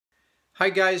Hi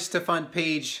guys, Stefan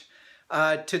Page.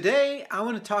 Today I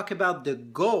want to talk about the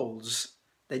goals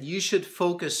that you should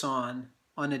focus on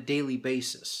a daily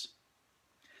basis.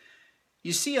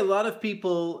 You see a lot of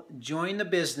people join the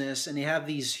business and they have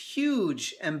these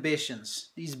huge ambitions,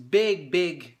 these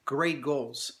big, great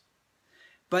goals,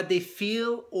 but they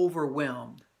feel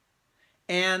overwhelmed.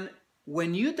 And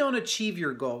when you don't achieve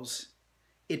your goals,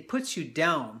 it puts you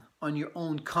down on your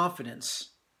own confidence,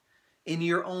 in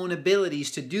your own abilities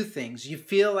to do things. You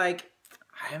feel like,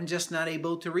 I'm just not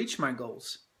able to reach my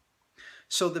goals.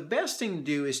 So the best thing to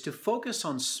do is to focus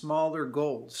on smaller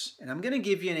goals. And I'm going to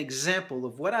give you an example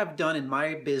of what I've done in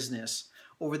my business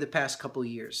over the past couple of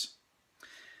years.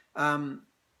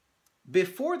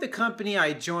 Before the company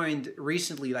I joined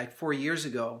recently, like 4 years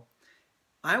ago,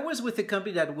 I was with a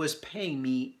company that was paying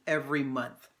me every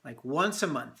month, like once a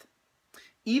month.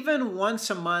 Even once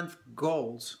a month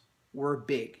goals were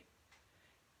big.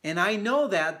 And I know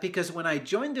that because when I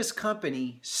joined this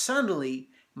company, suddenly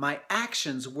my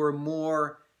actions were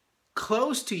more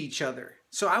close to each other.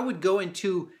 So I would go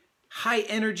into high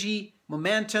energy,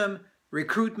 momentum,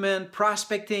 recruitment,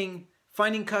 prospecting,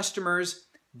 finding customers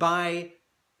by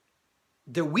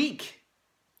the week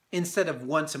instead of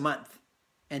once a month.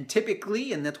 And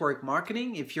typically in network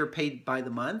marketing, if you're paid by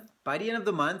the month, by the end of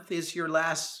the month is your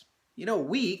last,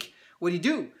 week. What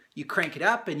do? You crank it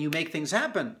up and you make things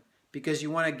happen, because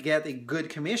you want to get a good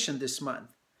commission this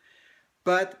month.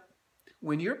 But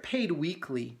when you're paid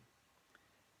weekly,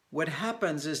 what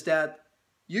happens is that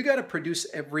you got to produce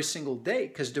every single day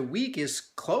because the week is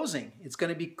closing. It's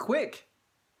going to be quick.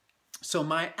 So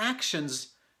my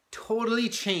actions totally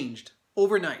changed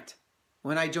overnight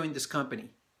when I joined this company.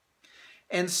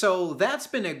 And so that's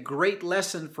been a great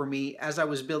lesson for me as I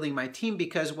was building my team,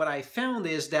 because what I found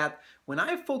is that when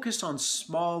I focus on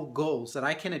small goals that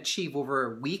I can achieve over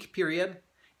a week period,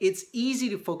 it's easy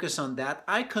to focus on that.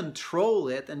 I control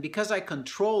it, and because I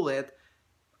control it,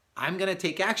 I'm going to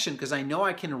take action because I know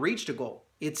I can reach the goal.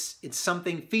 It's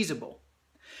something feasible.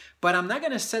 But I'm not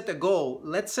going to set the goal.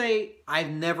 Let's say I've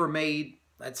never made,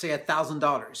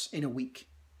 $1,000 in a week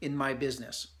in my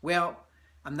business. Well,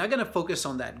 I'm not going to focus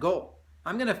on that goal.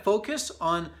 I'm going to focus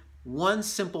on one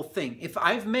simple thing. If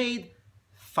I've made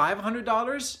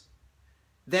 $500,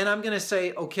 then I'm going to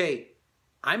say, okay,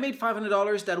 I made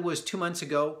 $500, that was 2 months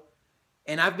ago,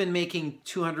 and I've been making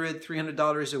 $200,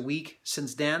 $300 a week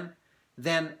since then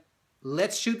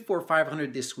let's shoot for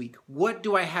 $500 this week. What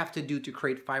do I have to do to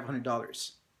create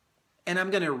 $500? And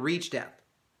I'm going to reach that.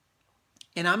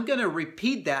 And I'm going to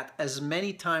repeat that as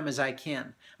many times as I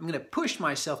can. I'm going to push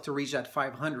myself to reach that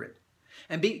 500.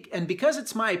 And because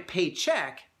it's my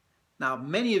paycheck, now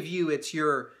many of you it's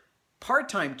your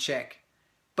part-time check,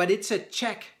 but it's a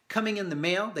check coming in the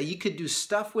mail that you could do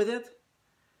stuff with it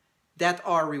that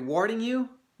are rewarding you.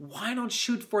 Why don't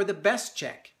shoot for the best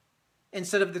check?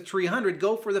 Instead of the 300,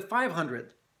 go for the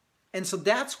 500. And so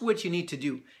that's what you need to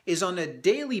do, is on a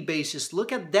daily basis,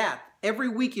 look at that. Every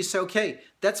week you say, okay,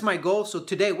 that's my goal. So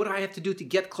today, what do I have to do to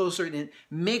get closer and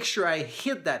make sure I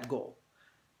hit that goal?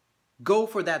 Go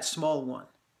for that small one.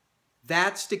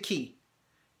 That's the key.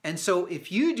 And so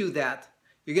if you do that,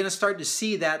 you're going to start to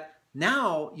see that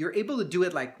now you're able to do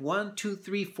it like 1, 2,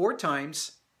 3, 4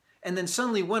 times. And then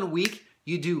suddenly one week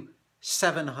you do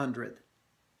 700.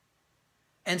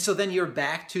 And so then you're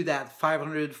back to that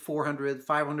 500, 400,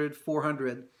 500,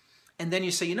 400. And then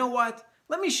you say, you know what?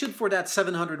 Let me shoot for that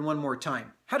 700 one more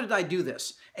time. How did I do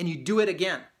this? And you do it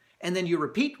again. And then you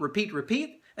repeat.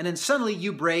 And then suddenly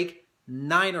you break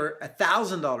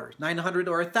 $900 or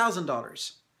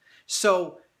 $1,000.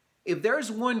 So if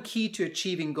there's one key to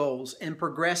achieving goals and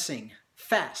progressing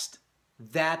fast,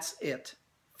 that's it.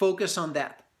 Focus on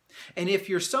that. And if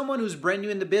you're someone who's brand new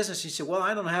in the business, you say, well,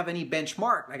 I don't have any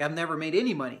benchmark, like I've never made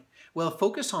any money. Well,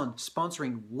 focus on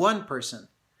sponsoring one person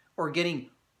or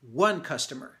getting one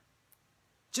customer.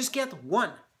 Just get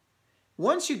one.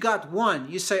 Once you got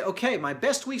one, you say, okay, my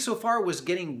best week so far was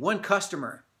getting one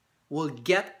customer. We'll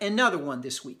get another one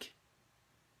this week.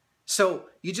 So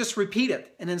you just repeat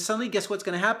it. And then suddenly, guess what's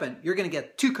going to happen? You're going to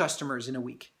get 2 customers in a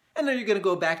week. And then you're going to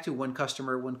go back to one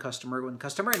customer. And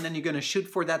then you're going to shoot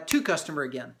for that 2 customer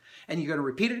again. And you're going to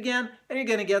repeat it again. And you're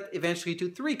going to get eventually to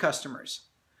 3 customers.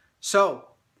 So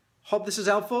hope this is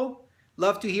helpful.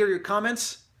 Love to hear your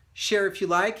comments. Share if you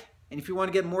like. And if you want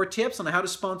to get more tips on how to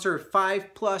sponsor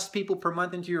 5+ people per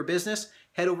month into your business,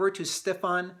 head over to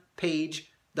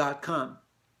stefanpage.com.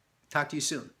 Talk to you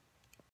soon.